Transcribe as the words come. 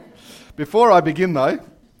Before I begin, though,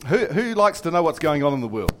 who likes to know what's going on in the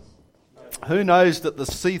world? Who knows that the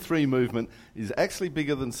C3 movement is actually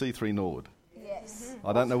bigger than C3 Norwood? Yes.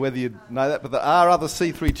 I don't know whether you know that, but there are other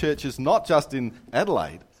C3 churches, not just in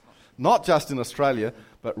Adelaide, not just in Australia,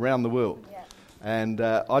 but around the world. Yeah. And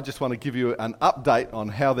I just want to give you an update on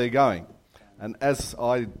how they're going. And as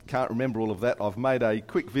I can't remember all of that, I've made a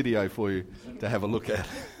quick video for you to have a look at.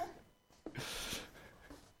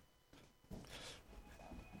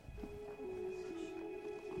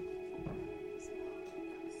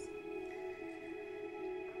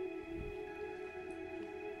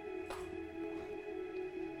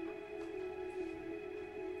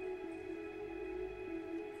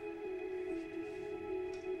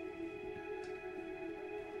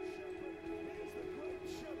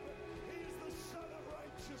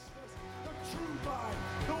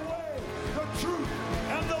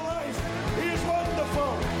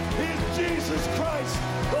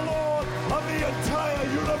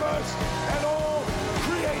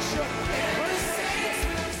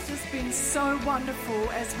 So wonderful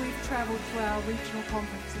as we've travelled to our regional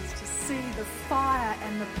conferences to see the fire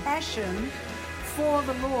and the passion for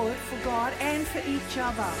the Lord, for God and for each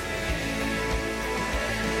other.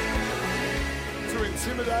 To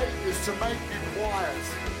intimidate is to make you quiet.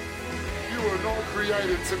 You were not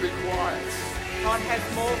created to be quiet. God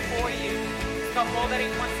has more for you. He's got more that he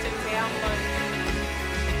wants to download.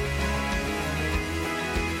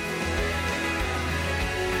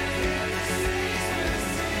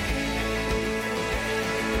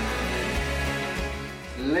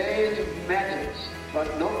 Land matters, but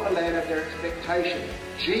not the land of their expectation.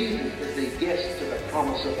 Jesus is the guest to the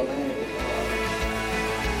promise of the land of God.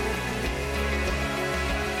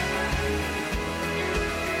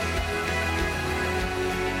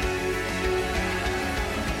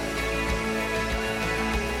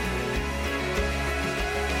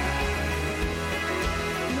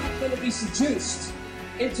 I'm not going to be seduced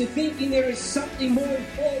into thinking there is something more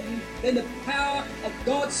important than the power of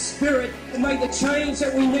God's Spirit to make the change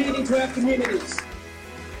that we need into our communities.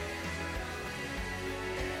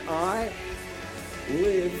 I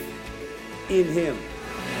live in Him.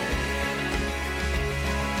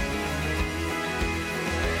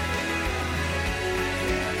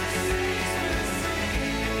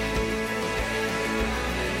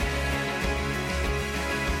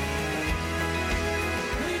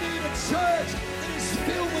 We need a church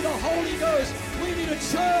filled with the Holy Ghost. We need a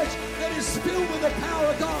church that is filled with the power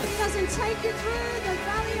of God. He doesn't take you through the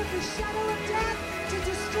valley of the shadow of death to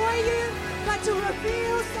destroy you, but to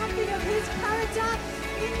reveal something of His character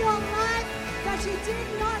in your life that you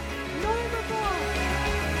did not know before.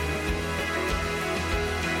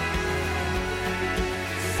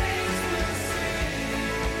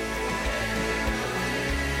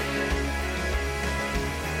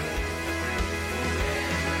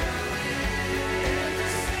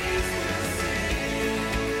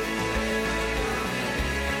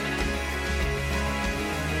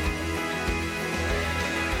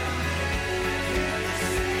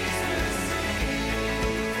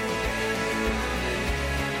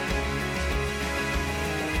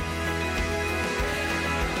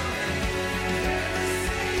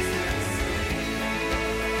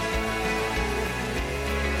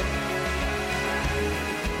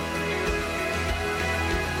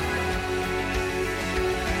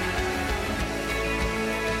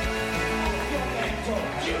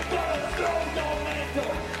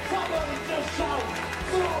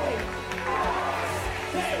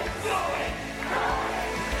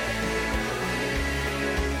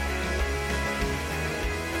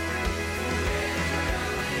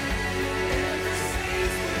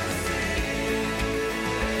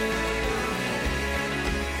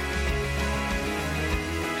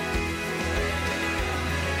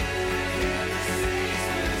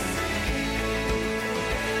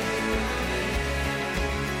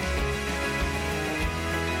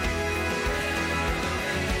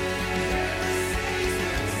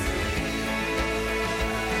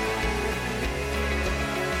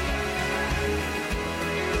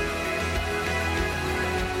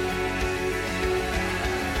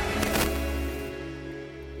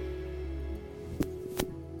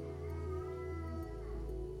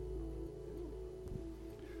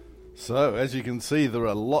 So, as you can see, there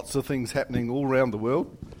are lots of things happening all around the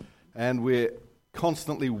world, and we're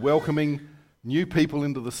constantly welcoming new people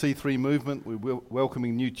into the C3 movement. We're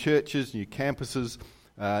welcoming new churches, new campuses,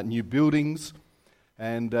 new buildings,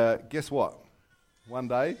 and guess what? One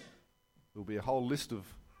day, there'll be a whole list of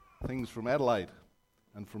things from Adelaide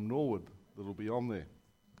and from Norwood that'll be on there.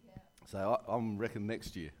 Yeah. So I reckon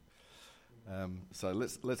next year. So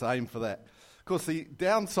let's aim for that. Of course, the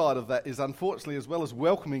downside of that is, unfortunately, as well as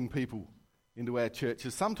welcoming people into our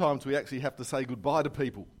churches, sometimes we actually have to say goodbye to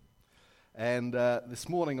people. And this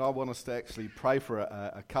morning I want us to actually pray for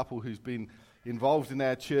a couple who's been involved in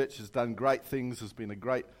our church, has done great things, has been a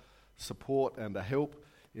great support and a help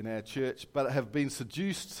in our church, but have been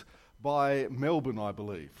seduced by Melbourne, I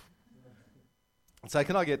believe. So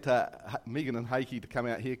can I get Megan and Heikki to come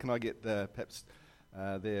out here? Can I get perhaps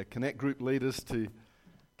their Connect group leaders to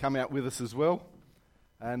come out with us as well?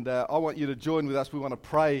 And I want you to join with us. We want to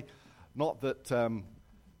pray, not that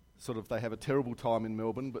sort of they have a terrible time in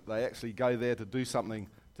Melbourne, but they actually go there to do something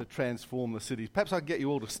to transform the cities. Perhaps I can get you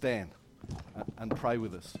all to stand and pray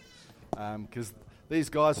with us. Because these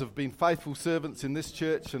guys have been faithful servants in this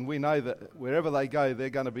church, and we know that wherever they go, they're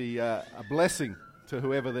going to be a blessing to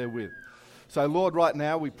whoever they're with. So, Lord, right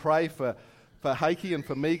now we pray for Heikki and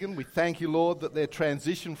for Megan. We thank you, Lord, that their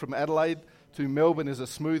transition from Adelaide to Melbourne is a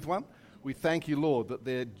smooth one. We thank you, Lord, that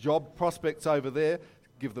their job prospects over there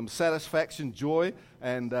give them satisfaction, joy,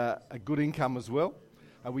 and a good income as well.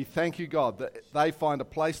 And we thank you, God, that they find a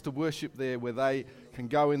place to worship there where they can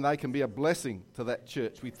go in, they can be a blessing to that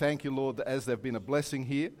church. We thank you, Lord, that as they've been a blessing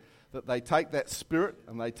here, that they take that spirit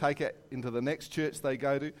and they take it into the next church they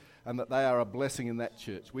go to, and that they are a blessing in that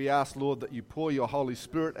church. We ask, Lord, that you pour your Holy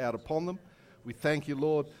Spirit out upon them. We thank you,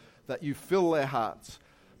 Lord, that you fill their hearts,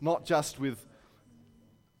 not just with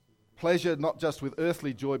pleasure, not just with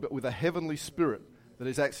earthly joy, but with a heavenly spirit that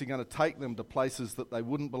is actually going to take them to places that they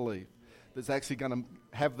wouldn't believe, that's actually going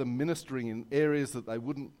to have them ministering in areas that they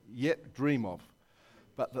wouldn't yet dream of,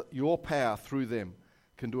 but that your power through them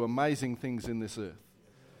can do amazing things in this earth.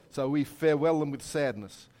 So we farewell them with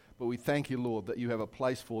sadness, but we thank you, Lord, that you have a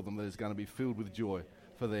place for them that is going to be filled with joy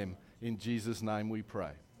for them. In Jesus' name we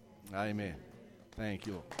pray. Amen. Thank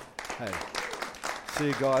you. Hey, see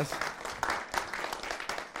you guys.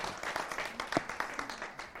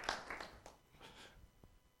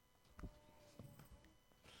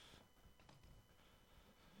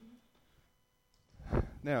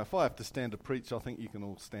 Now, if I have to stand to preach, I think you can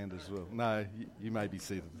all stand as well. No, you may be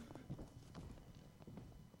seated.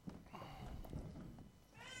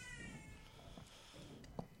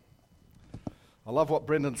 I love what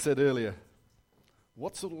Brendan said earlier.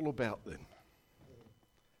 What's it all about then?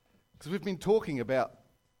 Because we've been talking about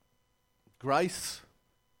grace,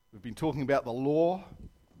 we've been talking about the law,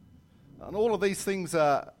 and all of these things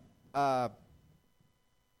are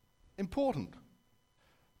important.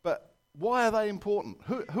 But why are they important?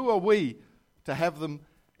 Who are we to have them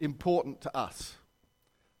important to us?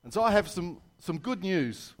 And so I have some good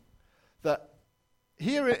news that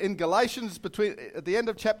here in Galatians, at the end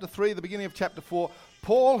of chapter 3, the beginning of chapter 4,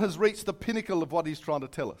 Paul has reached the pinnacle of what he's trying to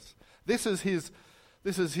tell us. This is his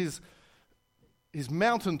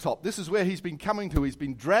mountaintop. This is where he's been coming to. He's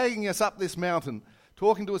been dragging us up this mountain,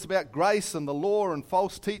 talking to us about grace and the law and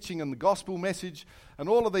false teaching and the gospel message and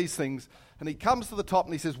all of these things. And he comes to the top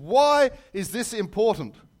and he says, why is this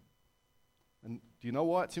important? And do you know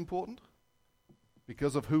why it's important?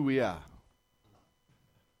 Because of who we are.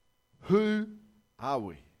 Who are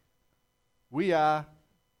we? We are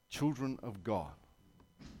children of God.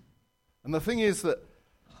 And the thing is that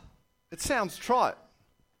it sounds trite.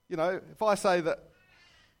 You know, if I say that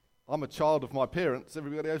I'm a child of my parents,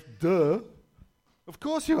 everybody goes, duh. Of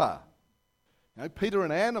course you are. You know, Peter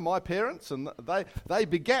and Anne are my parents, and they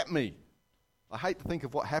begat me. I hate to think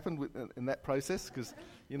of what happened in that process, because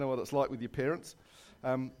you know what it's like with your parents.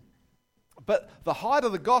 But the height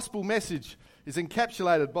of the gospel message is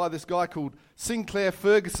encapsulated by this guy called Sinclair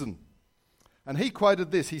Ferguson. And he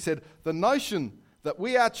quoted this. He said, the notion that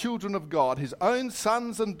we are children of God, his own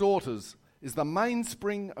sons and daughters, is the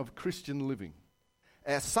mainspring of Christian living.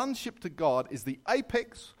 Our sonship to God is the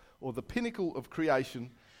apex or the pinnacle of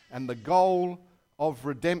creation and the goal of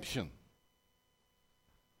redemption.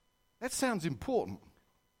 That sounds important.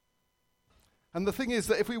 And the thing is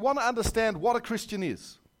that if we want to understand what a Christian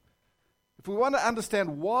is, if we want to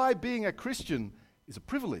understand why being a Christian is a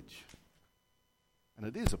privilege, and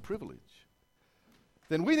it is a privilege,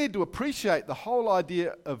 then we need to appreciate the whole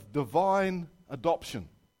idea of divine adoption.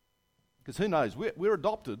 Because who knows, we're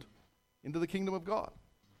adopted into the kingdom of God.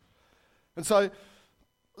 And so,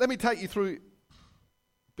 let me take you through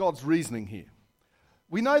God's reasoning here.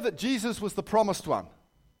 We know that Jesus was the promised one.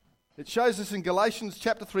 It shows us in Galatians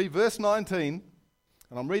chapter 3, verse 19,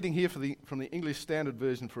 and I'm reading here from the English Standard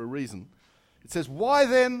Version for a reason. It says, why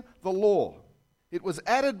then the law? It was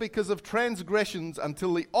added because of transgressions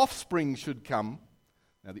until the offspring should come.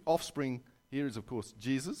 Now the offspring here is of course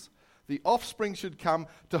Jesus. The offspring should come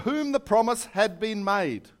to whom the promise had been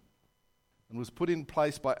made and was put in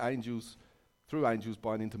place by angels, through angels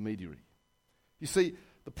by an intermediary. You see,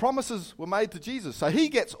 the promises were made to Jesus, so he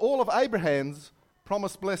gets all of Abraham's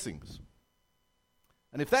promised blessings.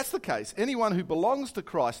 And if that's the case, anyone who belongs to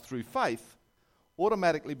Christ through faith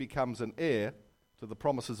automatically becomes an heir to the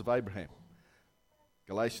promises of Abraham.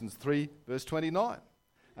 Galatians 3, verse 29.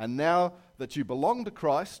 And now that you belong to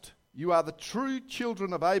Christ, you are the true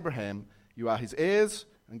children of Abraham. You are his heirs,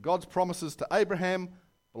 and God's promises to Abraham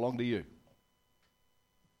belong to you.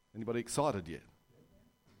 Anybody excited yet?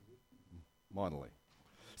 Minorly.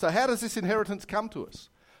 So how does this inheritance come to us?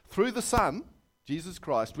 Through the Son, Jesus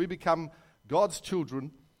Christ, we become God's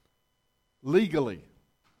children legally.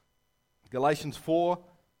 Galatians 4,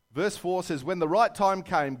 verse 4 says, when the right time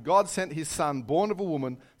came, God sent his Son, born of a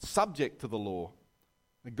woman, subject to the law.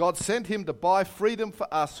 And God sent him to buy freedom for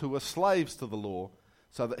us who were slaves to the law,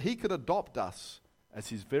 so that he could adopt us as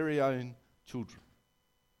his very own children.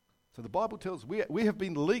 So the Bible tells us we have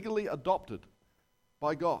been legally adopted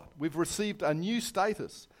by God. We've received a new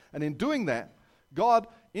status. And in doing that, God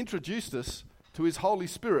introduced us to his Holy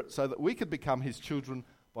Spirit so that we could become his children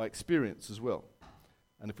by experience as well.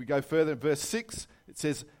 And if we go further in verse 6, it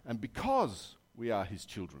says, and because we are his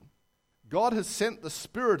children, God has sent the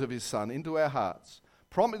Spirit of his Son into our hearts,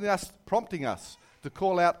 prompting us to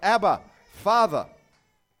call out, Abba, Father.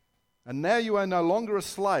 And now you are no longer a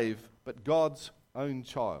slave, but God's own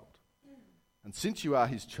child. And since you are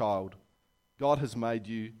his child, God has made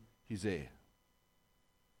you his heir.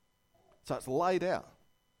 So it's laid out.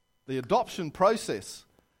 The adoption process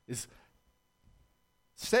is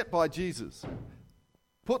set by Jesus,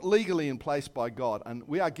 put legally in place by God, and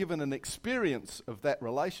we are given an experience of that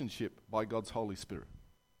relationship by God's Holy Spirit.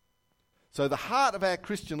 So the heart of our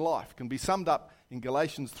Christian life can be summed up in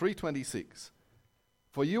Galatians 3:26.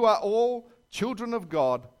 For you are all children of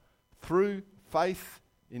God through faith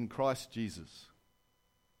in Christ Jesus.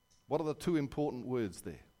 What are the two important words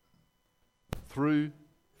there? Through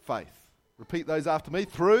faith. Repeat those after me.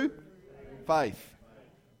 Through faith.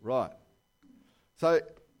 Right. So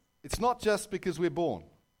it's not just because we're born.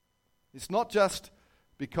 It's not just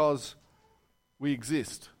because we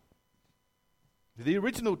exist. The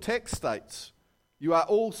original text states, you are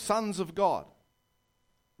all sons of God.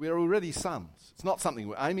 We are already sons. It's not something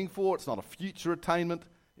we're aiming for. It's not a future attainment.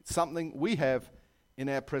 It's something we have in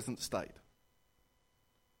our present state.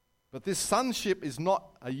 But this sonship is not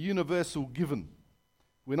a universal given.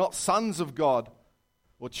 We're not sons of God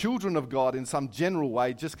or children of God in some general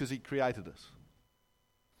way just because he created us.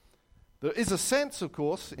 There is a sense, of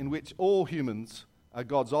course, in which all humans are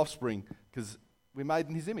God's offspring because we're made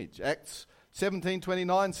in his image. Acts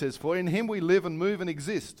 17:29 says, for in him we live and move and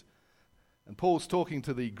exist. And Paul's talking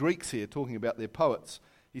to the Greeks here, talking about their poets.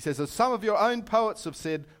 He says, as some of your own poets have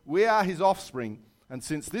said, we are his offspring, and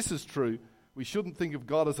since this is true, we shouldn't think of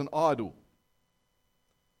God as an idol.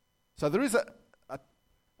 So there is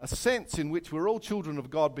a sense in which we're all children of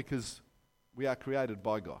God because we are created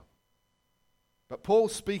by God. But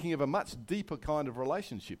Paul's speaking of a much deeper kind of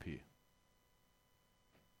relationship here.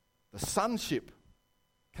 The sonship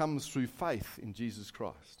comes through faith in Jesus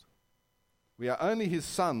Christ. We are only his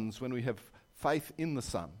sons when we have faith in the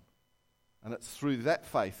Son, and it's through that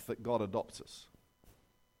faith that God adopts us.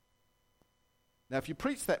 Now, if you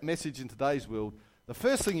preach that message in today's world, the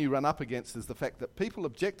first thing you run up against is the fact that people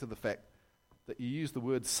object to the fact that you use the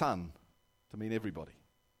word son to mean everybody.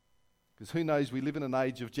 Because who knows, we live in an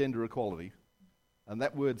age of gender equality, and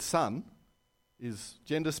that word son is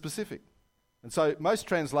gender specific. And so most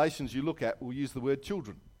translations you look at will use the word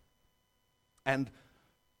children. And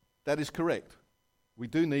that is correct. We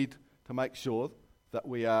do need to make sure that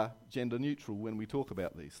we are gender neutral when we talk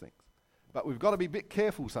about these things. But we've got to be a bit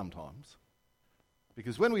careful sometimes.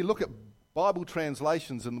 Because when we look at Bible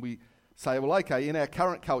translations and we say, well, okay, in our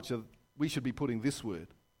current culture, we should be putting this word,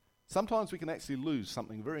 sometimes we can actually lose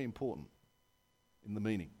something very important in the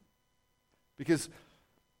meaning. Because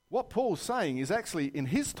what Paul's saying is actually, in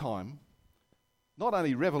his time, not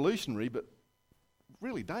only revolutionary, but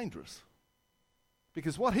really dangerous.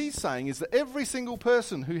 Because what he's saying is that every single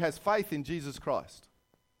person who has faith in Jesus Christ,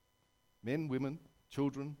 men, women,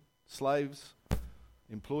 children, slaves,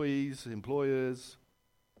 employees, employers,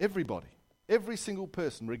 everybody, every single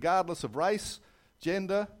person, regardless of race,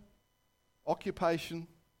 gender, occupation,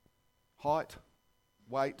 height,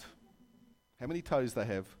 weight, how many toes they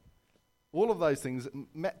have, all of those things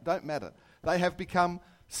don't matter. They have become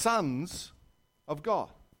sons of God.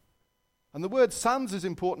 And the word sons is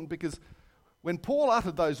important because when Paul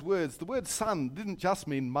uttered those words, the word son didn't just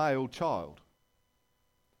mean male child.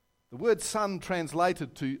 The word son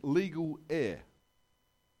translated to legal heir.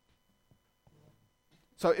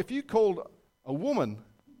 So if you called a woman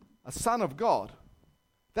a son of God,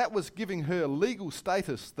 that was giving her legal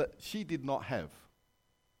status that she did not have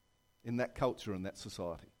in that culture and that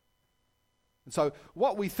society. And so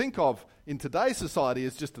what we think of in today's society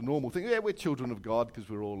is just a normal thing. Yeah, we're children of God because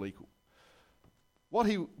we're all equal.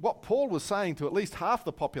 What Paul was saying to at least half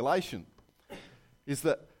the population is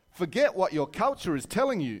that forget what your culture is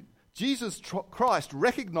telling you. Jesus Christ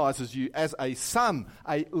recognizes you as a son,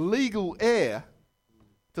 a legal heir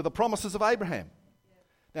to the promises of Abraham.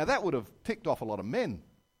 Now that would have ticked off a lot of men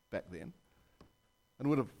back then and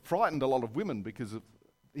would have frightened a lot of women because of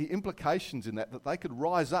the implications in that they could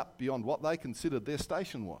rise up beyond what they considered their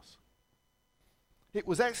station was. It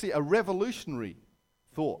was actually a revolutionary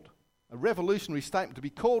thought, a revolutionary statement. To be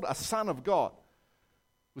called a son of God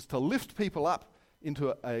was to lift people up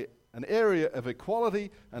into an area of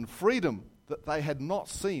equality and freedom that they had not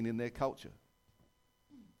seen in their culture.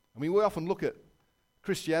 I mean, we often look at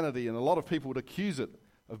Christianity and a lot of people would accuse it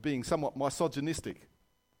of being somewhat misogynistic.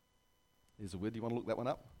 Here's a word, do you want to look that one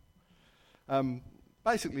up?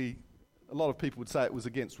 Basically, a lot of people would say it was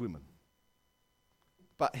against women.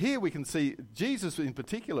 But here we can see Jesus in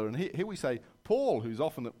particular, and here we say Paul, who's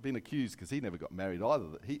often been accused, because he never got married either,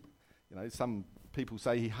 that some people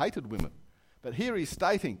say he hated women. But here he's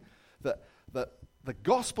stating that the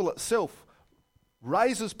gospel itself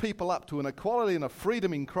raises people up to an equality and a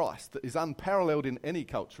freedom in Christ that is unparalleled in any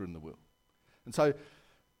culture in the world. And so,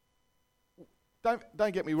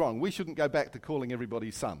 don't get me wrong, we shouldn't go back to calling everybody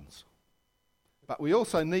sons. But we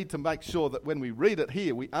also need to make sure that when we read it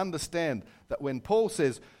here, we understand that when Paul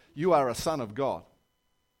says, you are a son of God,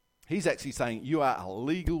 he's actually saying you are a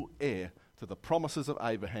legal heir to the promises of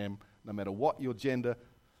Abraham, no matter what your gender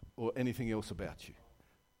or anything else about you.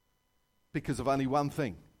 Because of only one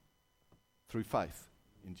thing, through faith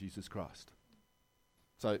in Jesus Christ.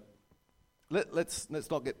 So let's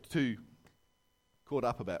not get too caught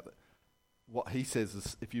up about it. What he says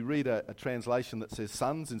is, if you read a translation that says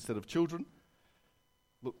sons instead of children,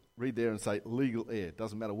 look, read there and say legal heir.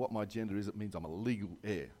 Doesn't matter what my gender is, it means I'm a legal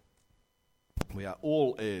heir. We are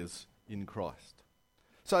all heirs in Christ.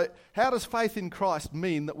 So how does faith in Christ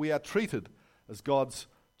mean that we are treated as God's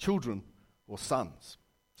children or sons?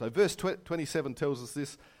 So verse 27 tells us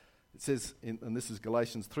this. It says, and this is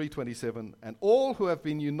Galatians 3:27, and all who have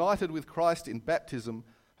been united with Christ in baptism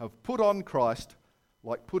have put on Christ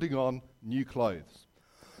like putting on new clothes.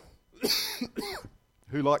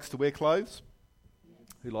 Who likes to wear clothes?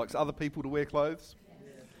 Who likes other people to wear clothes?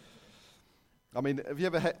 I mean, have you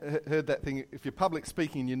ever heard that thing? If you're public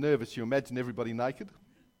speaking and you're nervous, you imagine everybody naked.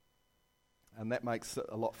 And that makes it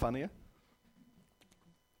a lot funnier.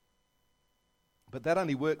 But that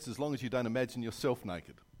only works as long as you don't imagine yourself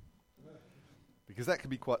naked. Because that can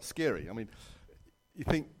be quite scary. I mean, you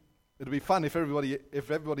think it'd be fun if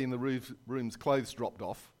everybody in the room's clothes dropped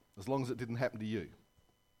off, as long as it didn't happen to you.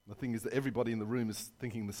 The thing is that everybody in the room is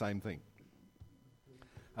thinking the same thing.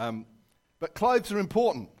 But clothes are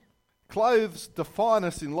important. Clothes define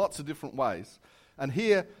us in lots of different ways. And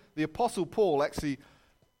here, the Apostle Paul actually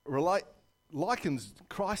likens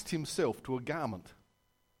Christ himself to a garment.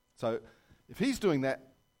 So, if he's doing that,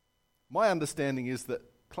 my understanding is that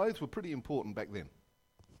clothes were pretty important back then.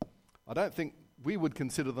 I don't think we would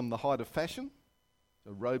consider them the height of fashion.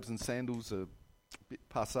 So robes and sandals are a bit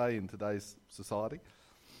passé in today's society.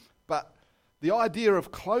 But the idea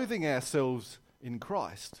of clothing ourselves in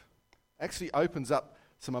Christ actually opens up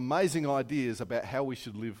some amazing ideas about how we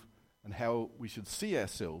should live and how we should see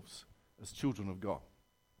ourselves as children of God.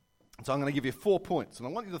 So I'm going to give you 4 points, and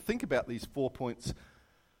I want you to think about these 4 points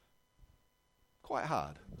quite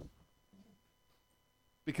hard.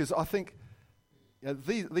 Because I think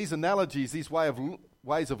these analogies, these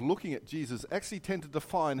ways of looking at Jesus actually tend to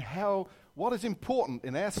define what is important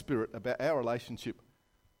in our spirit about our relationship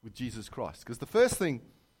with Jesus Christ. Because the first thing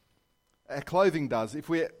our clothing does, if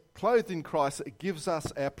we're clothed in Christ, it gives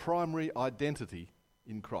us our primary identity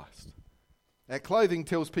in Christ. Our clothing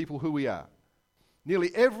tells people who we are.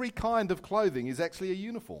 Nearly every kind of clothing is actually a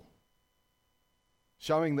uniform,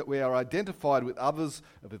 showing that we are identified with others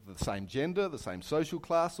of the same gender, the same social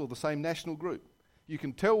class, or the same national group. You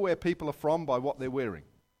can tell where people are from by what they're wearing.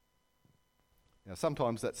 Now,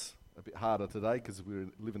 sometimes that's a bit harder today because we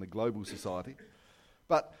live in a global society.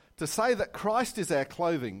 But to say that Christ is our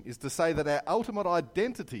clothing is to say that our ultimate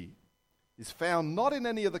identity is found not in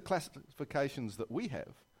any of the classifications that we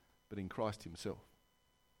have, but in Christ himself.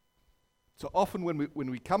 So often when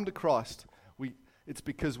we come to Christ, it's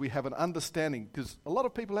because we have an understanding, because a lot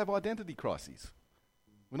of people have identity crises.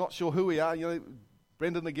 We're not sure who we are.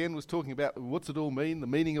 Brendan again was talking about what's it all mean, the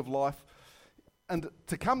meaning of life. And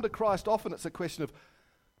to come to Christ, often it's a question of,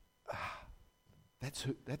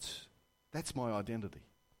 that's my identity.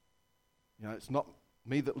 It's not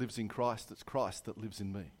me that lives in Christ, it's Christ that lives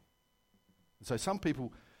in me. And so some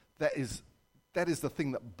people, that is the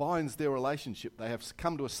thing that binds their relationship. They have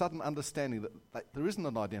come to a sudden understanding that there isn't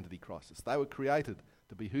an identity crisis. They were created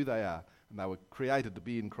to be who they are, and they were created to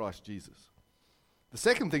be in Christ Jesus. The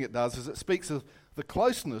second thing it does is it speaks of the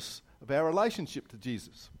closeness of our relationship to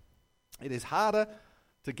Jesus. It is harder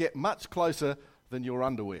to get much closer than your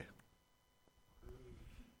underwear.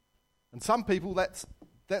 And some people, that's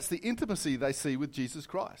the intimacy they see with Jesus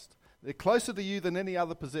Christ. They're closer to you than any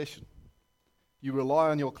other possession. You rely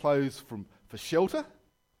on your clothes for shelter.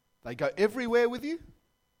 They go everywhere with you,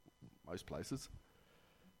 most places.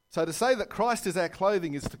 So to say that Christ is our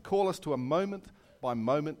clothing is to call us to a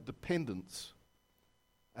moment-by-moment dependence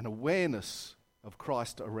and awareness of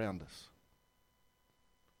Christ around us.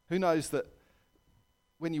 Who knows that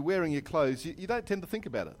when you're wearing your clothes, you don't tend to think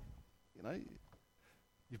about it.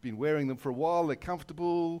 You've been wearing them for a while, they're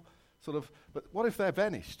comfortable, but what if they're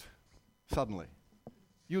vanished suddenly?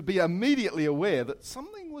 You'd be immediately aware that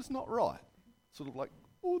something was not right. Sort of like,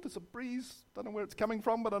 oh, there's a breeze, don't know where it's coming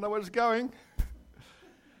from, but I know where it's going.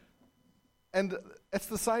 And it's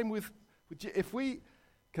the same with if we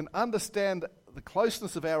can understand the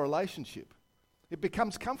closeness of our relationship, it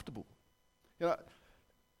becomes comfortable.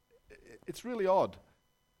 It's really odd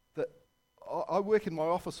that I work in my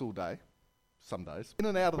office all day, some days, in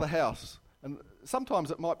and out of the house, and sometimes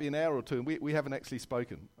it might be an hour or two, and we haven't actually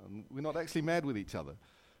spoken, and we're not actually mad with each other.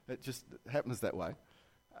 It just happens that way.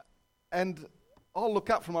 And I'll look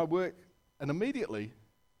up from my work, and immediately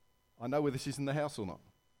I know whether she's in the house or not.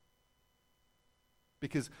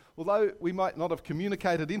 Because although we might not have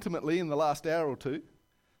communicated intimately in the last hour or two,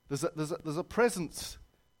 there's a presence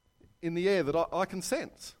in the air that I can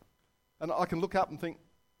sense. And I can look up and think,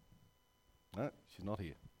 no, she's not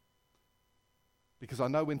here. Because I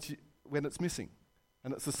know when it's missing.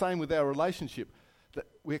 And it's the same with our relationship, that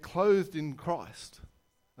we're clothed in Christ.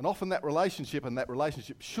 And often that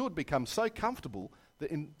relationship should become so comfortable that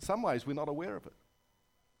in some ways we're not aware of it.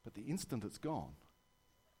 But the instant it's gone,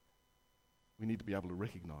 we need to be able to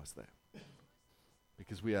recognize that.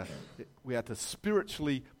 Because we are to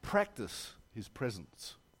spiritually practice his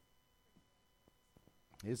presence.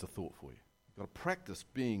 Here's a thought for you. You've got to practice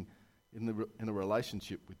being in a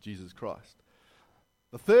relationship with Jesus Christ.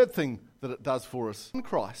 The third thing that it does for us in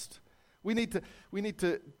Christ, we need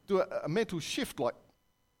to do a mental shift like,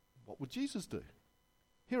 what would Jesus do?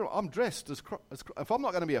 Here I'm dressed as if I'm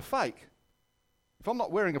not going to be a fake, if I'm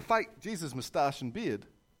not wearing a fake Jesus moustache and beard,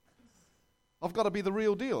 I've got to be the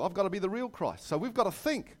real deal. I've got to be the real Christ. So we've got to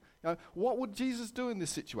think, what would Jesus do in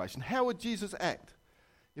this situation? How would Jesus act?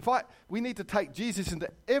 We need to take Jesus into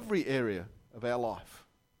every area of our life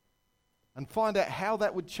and find out how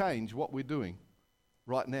that would change what we're doing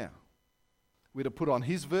right now. We're to put on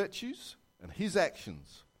his virtues and his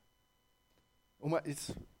actions.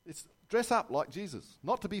 It's dress up like Jesus,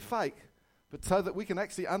 not to be fake, but so that we can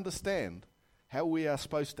actually understand how we are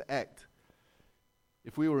supposed to act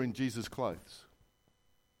if we were in Jesus' clothes.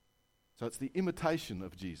 So it's the imitation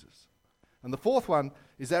of Jesus. And the fourth one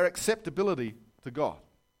is our acceptability to God.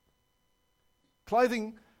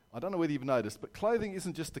 Clothing, I don't know whether you've noticed, but clothing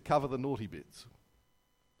isn't just to cover the naughty bits.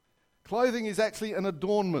 Clothing is actually an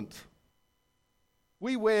adornment.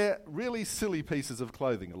 We wear really silly pieces of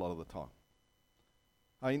clothing a lot of the time.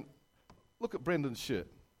 I mean, look at Brendan's shirt.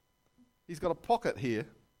 He's got a pocket here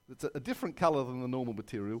that's a different colour than the normal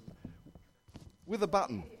material with a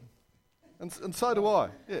button. And so do I.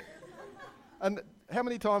 Yeah. And how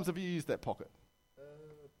many times have you used that pocket?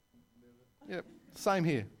 Yeah, same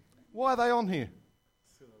here. Why are they on here?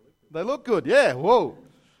 They look good, yeah, whoa.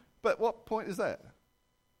 But what point is that?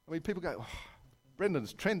 I mean, people go, oh,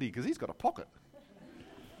 Brendan's trendy because he's got a pocket.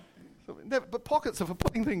 But pockets are for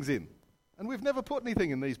putting things in. And we've never put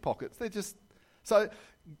anything in these pockets. They're just... So,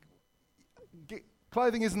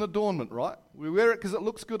 clothing is an adornment, right? We wear it because it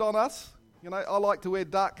looks good on us. I like to wear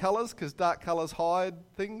dark colours because dark colours hide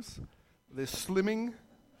things. They're slimming.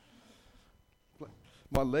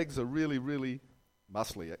 My legs are really, really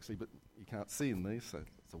muscly, actually, but you can't see in these, so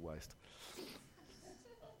it's a waste.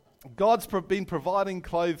 God's been providing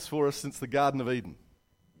clothes for us since the Garden of Eden.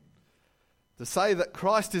 To say that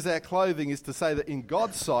Christ is our clothing is to say that in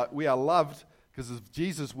God's sight we are loved because of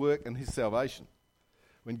Jesus' work and his salvation.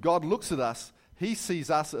 When God looks at us, he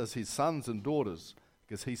sees us as his sons and daughters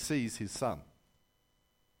because he sees his son.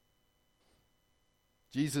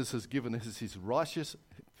 Jesus has given us his righteous...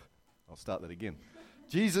 I'll start that again.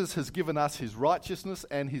 Jesus has given us his righteousness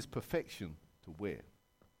and his perfection to wear.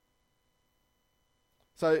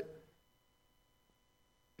 So,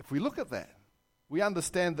 if we look at that, we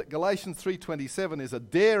understand that Galatians 3:27 is a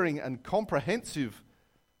daring and comprehensive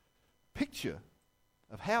picture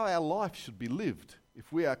of how our life should be lived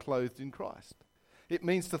if we are clothed in Christ. It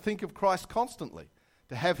means to think of Christ constantly,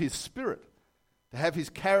 to have his spirit, to have his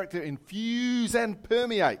character infuse and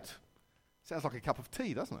permeate. Sounds like a cup of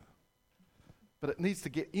tea, doesn't it? But it needs to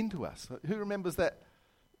get into us. Who remembers that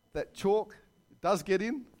chalk? It does get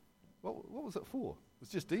in? What was it for? It was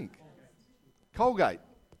just ink. Colgate.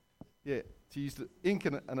 Yeah, she used ink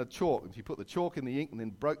and a chalk, and she put the chalk in the ink and then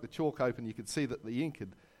broke the chalk open. You could see that the ink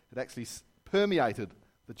had actually permeated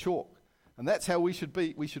the chalk. And that's how we should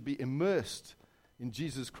be. We should be immersed in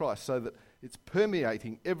Jesus Christ so that it's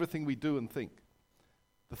permeating everything we do and think.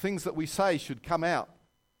 The things that we say should come out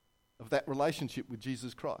of that relationship with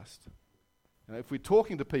Jesus Christ. You know, if we're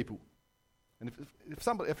talking to people, and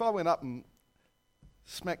if I went up and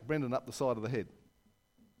smacked Brendan up the side of the head,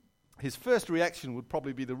 his first reaction would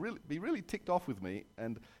probably be to be really ticked off with me,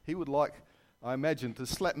 and he would like, I imagine, to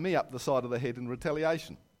slap me up the side of the head in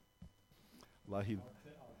retaliation.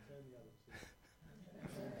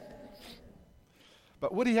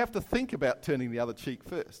 But would he have to think about turning the other cheek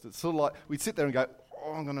first? It's sort of like we'd sit there and go,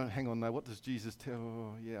 oh, I'm going to hang on now. What does Jesus tell?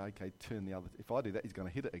 Oh, yeah, okay, turn the other. If I do that, he's going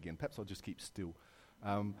to hit it again. Perhaps I'll just keep still.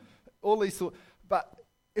 All these sort. But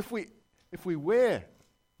if we wear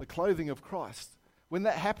the clothing of Christ, when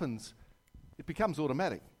that happens, it becomes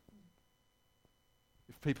automatic.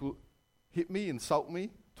 If people hit me, insult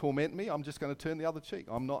me, torment me, I'm just going to turn the other cheek.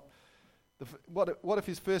 I'm not. What if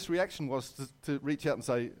his first reaction was to reach out and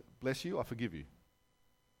say, bless you, I forgive you?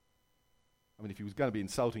 I mean, if he was going to be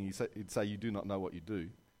insulting, he'd say, you do not know what you do.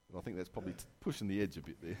 But I think that's probably pushing the edge a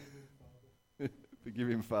bit there. Forgive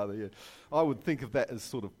him, Father, yeah. I would think of that as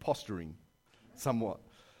sort of posturing somewhat.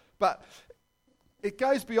 But it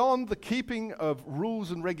goes beyond the keeping of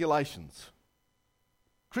rules and regulations.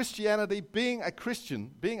 Christianity, being a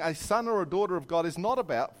Christian, being a son or a daughter of God, is not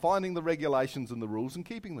about finding the regulations and the rules and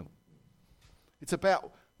keeping them. It's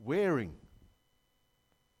about wearing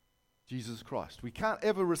Jesus Christ. We can't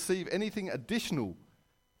ever receive anything additional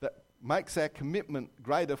that makes our commitment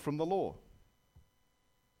greater from the law.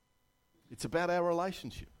 It's about our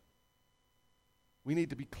relationship. We need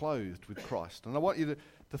to be clothed with Christ. And I want you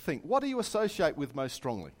to think, what do you associate with most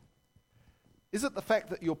strongly? Is it the fact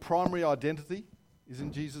that your primary identity is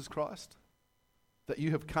in Jesus Christ? That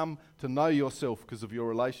you have come to know yourself because of your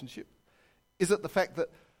relationship? Is it the fact that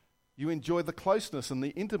you enjoy the closeness and the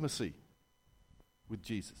intimacy with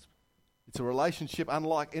Jesus? It's a relationship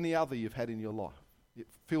unlike any other you've had in your life. It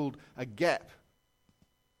filled a gap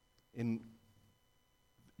in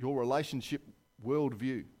your relationship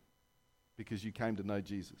worldview because you came to know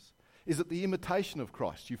Jesus. Is it the imitation of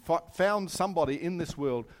Christ? You found somebody in this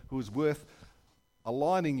world who is worth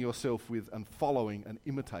aligning yourself with and following and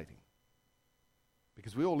imitating.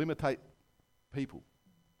 Because we all imitate people,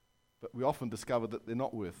 but we often discover that they're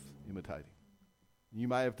not worth imitating. You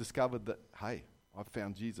may have discovered that, hey, I've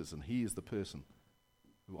found Jesus and he is the person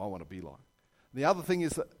who I want to be like. The other thing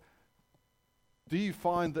is that, do you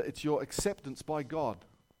find that it's your acceptance by God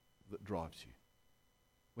that drives you?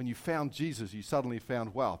 When you found Jesus, you suddenly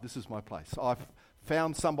found, wow, this is my place. I've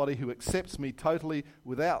found somebody who accepts me totally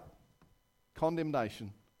without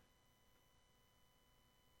condemnation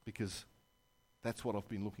because that's what I've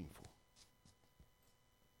been looking for.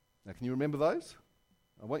 Now, can you remember those?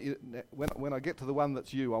 I want you, when I get to the one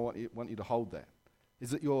that's you, I want you to hold that.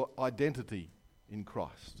 Is it your identity in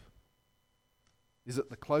Christ? Is it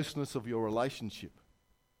the closeness of your relationship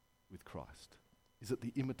with Christ? Is it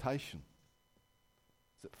the imitation?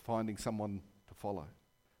 Is it finding someone to follow?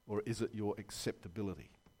 Or is it your acceptability?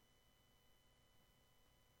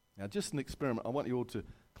 Now, just an experiment. I want you all to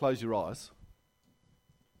close your eyes.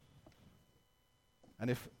 And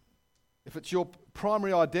if it's your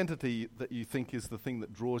primary identity that you think is the thing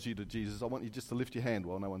that draws you to Jesus, I want you just to lift your hand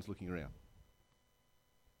while no one's looking around.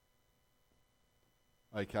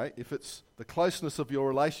 Okay, if it's the closeness of your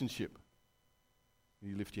relationship,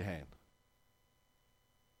 you lift your hand.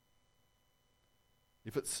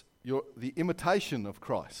 If it's the imitation of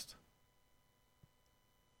Christ,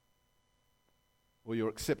 or your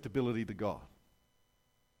acceptability to God.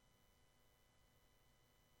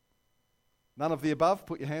 None of the above?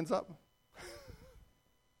 Put your hands up.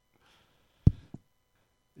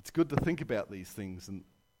 It's good to think about these things and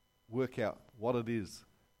work out what it is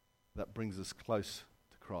that brings us close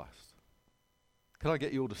to Christ. Can I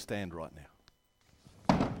get you all to stand right now?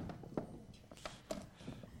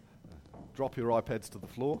 Drop your iPads to the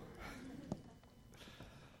floor.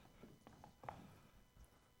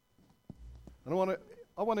 And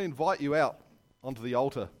I want to invite you out onto the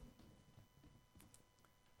altar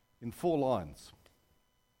in 4 lines.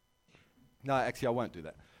 No, actually, I won't do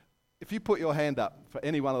that. If you put your hand up for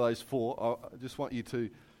any one of those four, I just want you to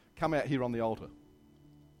come out here on the altar.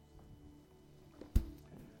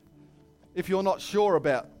 If you're not sure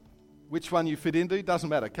about which one you fit into, doesn't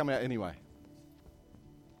matter, come out anyway.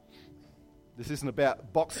 This isn't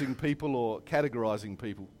about boxing people or categorizing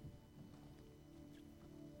people.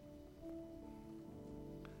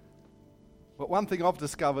 But one thing I've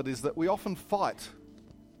discovered is that we often fight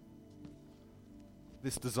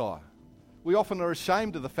this desire. We often are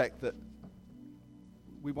ashamed of the fact that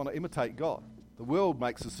we want to imitate God. The world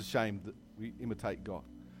makes us ashamed that we imitate God.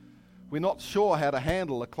 We're not sure how to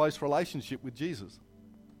handle a close relationship with Jesus.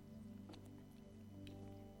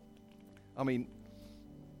 I mean,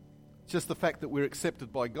 just the fact that we're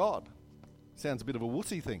accepted by God sounds a bit of a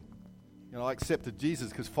wussy thing. You know, I accepted Jesus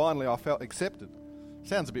because finally I felt accepted.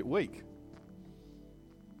 Sounds a bit weak.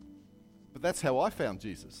 But that's how I found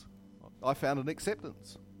Jesus. I found an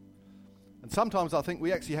acceptance. And sometimes I think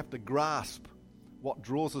we actually have to grasp what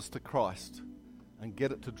draws us to Christ and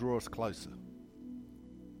get it to draw us closer.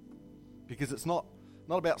 Because it's not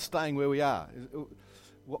about staying where we are.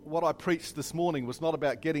 What I preached this morning was not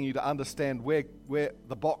about getting you to understand where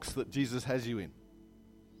the box that Jesus has you in.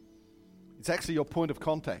 It's actually your point of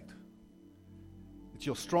contact. It's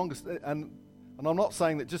your strongest. And I'm not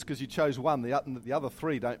saying that just because you chose one, the other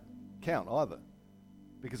three don't count either.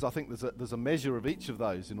 Because I think there's a measure of each of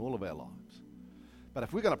those in all of our lives. But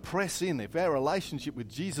if we're going to press in, if our relationship with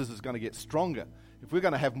Jesus is going to get stronger, if we're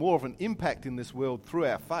going to have more of an impact in this world through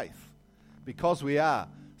our faith, because we are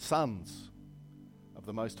sons of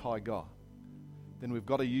the Most High God, then we've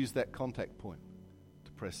got to use that contact point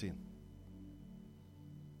to press in.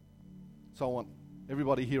 So I want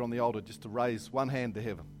everybody here on the altar just to raise one hand to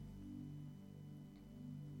heaven.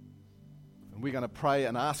 And we're going to pray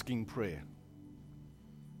an asking prayer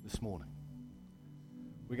this morning.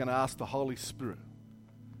 We're going to ask the Holy Spirit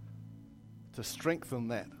to strengthen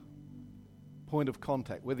that point of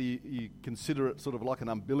contact, whether you consider it sort of like an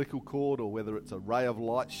umbilical cord or whether it's a ray of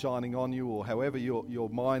light shining on you or however your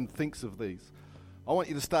mind thinks of these. I want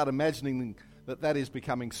you to start imagining that is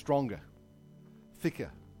becoming stronger,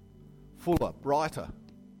 thicker, fuller, brighter,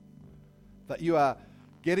 that you are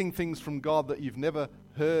getting things from God that you've never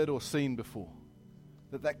heard or seen before,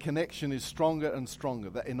 that connection is stronger and stronger,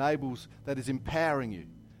 that is empowering you.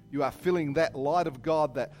 You are feeling that light of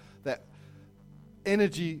God, that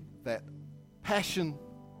energy, that passion,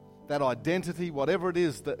 that identity, whatever it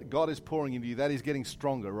is that God is pouring into you, that is getting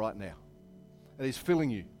stronger right now. That is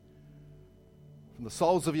filling you. From the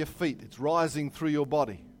soles of your feet, it's rising through your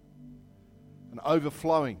body and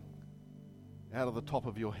overflowing out of the top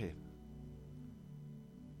of your head.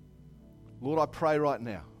 Lord, I pray right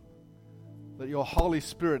now that your Holy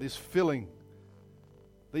Spirit is filling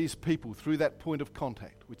these people through that point of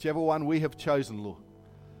contact, whichever one we have chosen, Lord.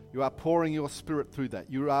 You are pouring your Spirit through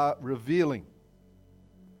that. You are revealing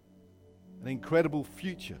an incredible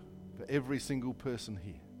future for every single person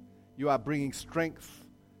here. You are bringing strength,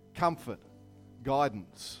 comfort,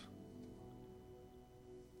 guidance,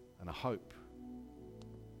 and a hope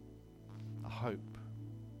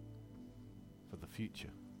for the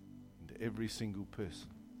future into every single person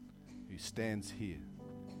who stands here,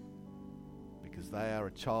 because they are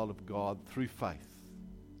a child of God through faith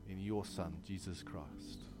in your Son, Jesus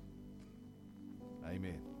Christ.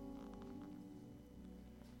 Amen.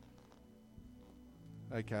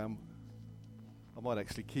 Okay, I might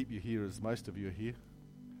actually keep you here as most of you are here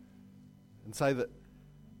and say that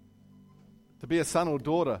to be a son or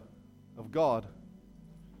daughter of God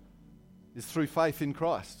is through faith in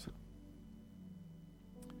Christ.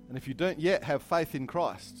 And if you don't yet have faith in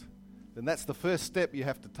Christ, then that's the first step you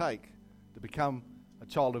have to take to become a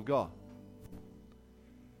child of God.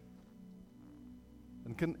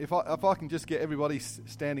 And if I can just get everybody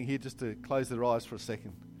standing here just to close their eyes for a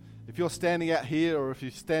second. If you're standing out here or if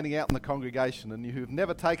you're standing out in the congregation and you've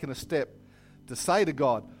never taken a step to say to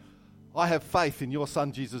God, I have faith in your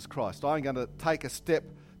Son Jesus Christ. I'm going to take a step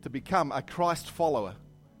to become a Christ follower,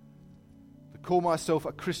 to call myself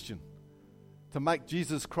a Christian, to make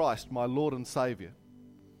Jesus Christ my Lord and Saviour.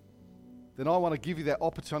 Then I want to give you that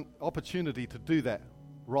opportunity to do that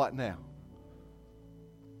right now.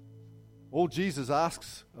 All Jesus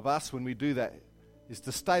asks of us when we do that is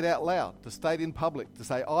to state out loud, to state in public, to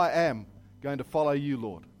say, I am going to follow you,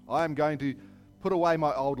 Lord. I am going to put away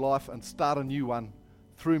my old life and start a new one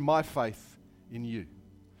through my faith in you.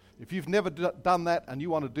 If you've never done that and you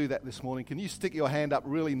want to do that this morning, can you stick your hand up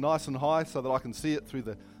really nice and high so that I can see it through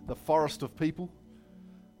the forest of people?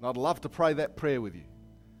 And I'd love to pray that prayer with you.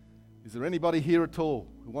 Is there anybody here at all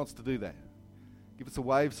who wants to do that? Give us a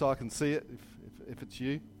wave so I can see it if it's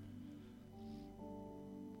you.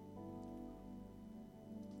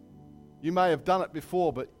 You may have done it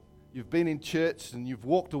before, but you've been in church and you've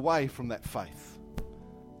walked away from that faith.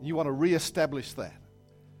 You want to re-establish that.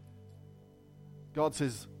 God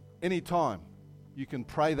says, anytime you can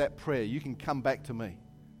pray that prayer, you can come back to me.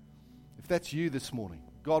 If that's you this morning,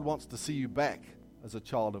 God wants to see you back as a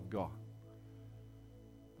child of God.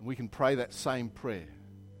 And we can pray that same prayer.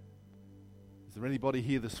 Is there anybody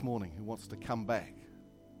here this morning who wants to come back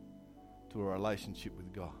to a relationship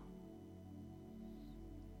with God?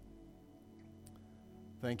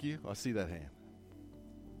 Thank you. I see that hand.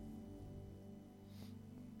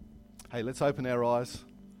 Hey, let's open our eyes.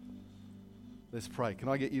 Let's pray. Can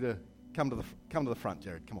I get you to come to the front,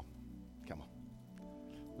 Jared? Come on. Come on.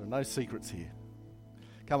 There are no secrets here.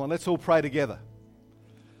 Come on, let's all pray together.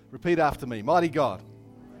 Repeat after me. Mighty God,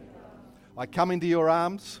 I come into your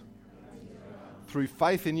arms through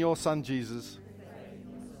faith in your Son Jesus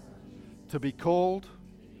to be called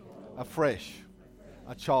afresh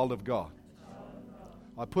a child of God.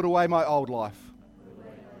 I put away my old life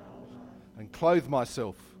and clothe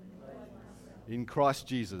myself in Christ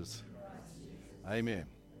Jesus. Amen.